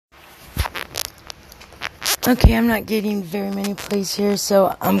Okay, I'm not getting very many plays here,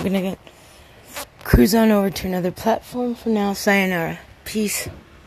 so I'm gonna cruise on over to another platform for now. Sayonara. Peace.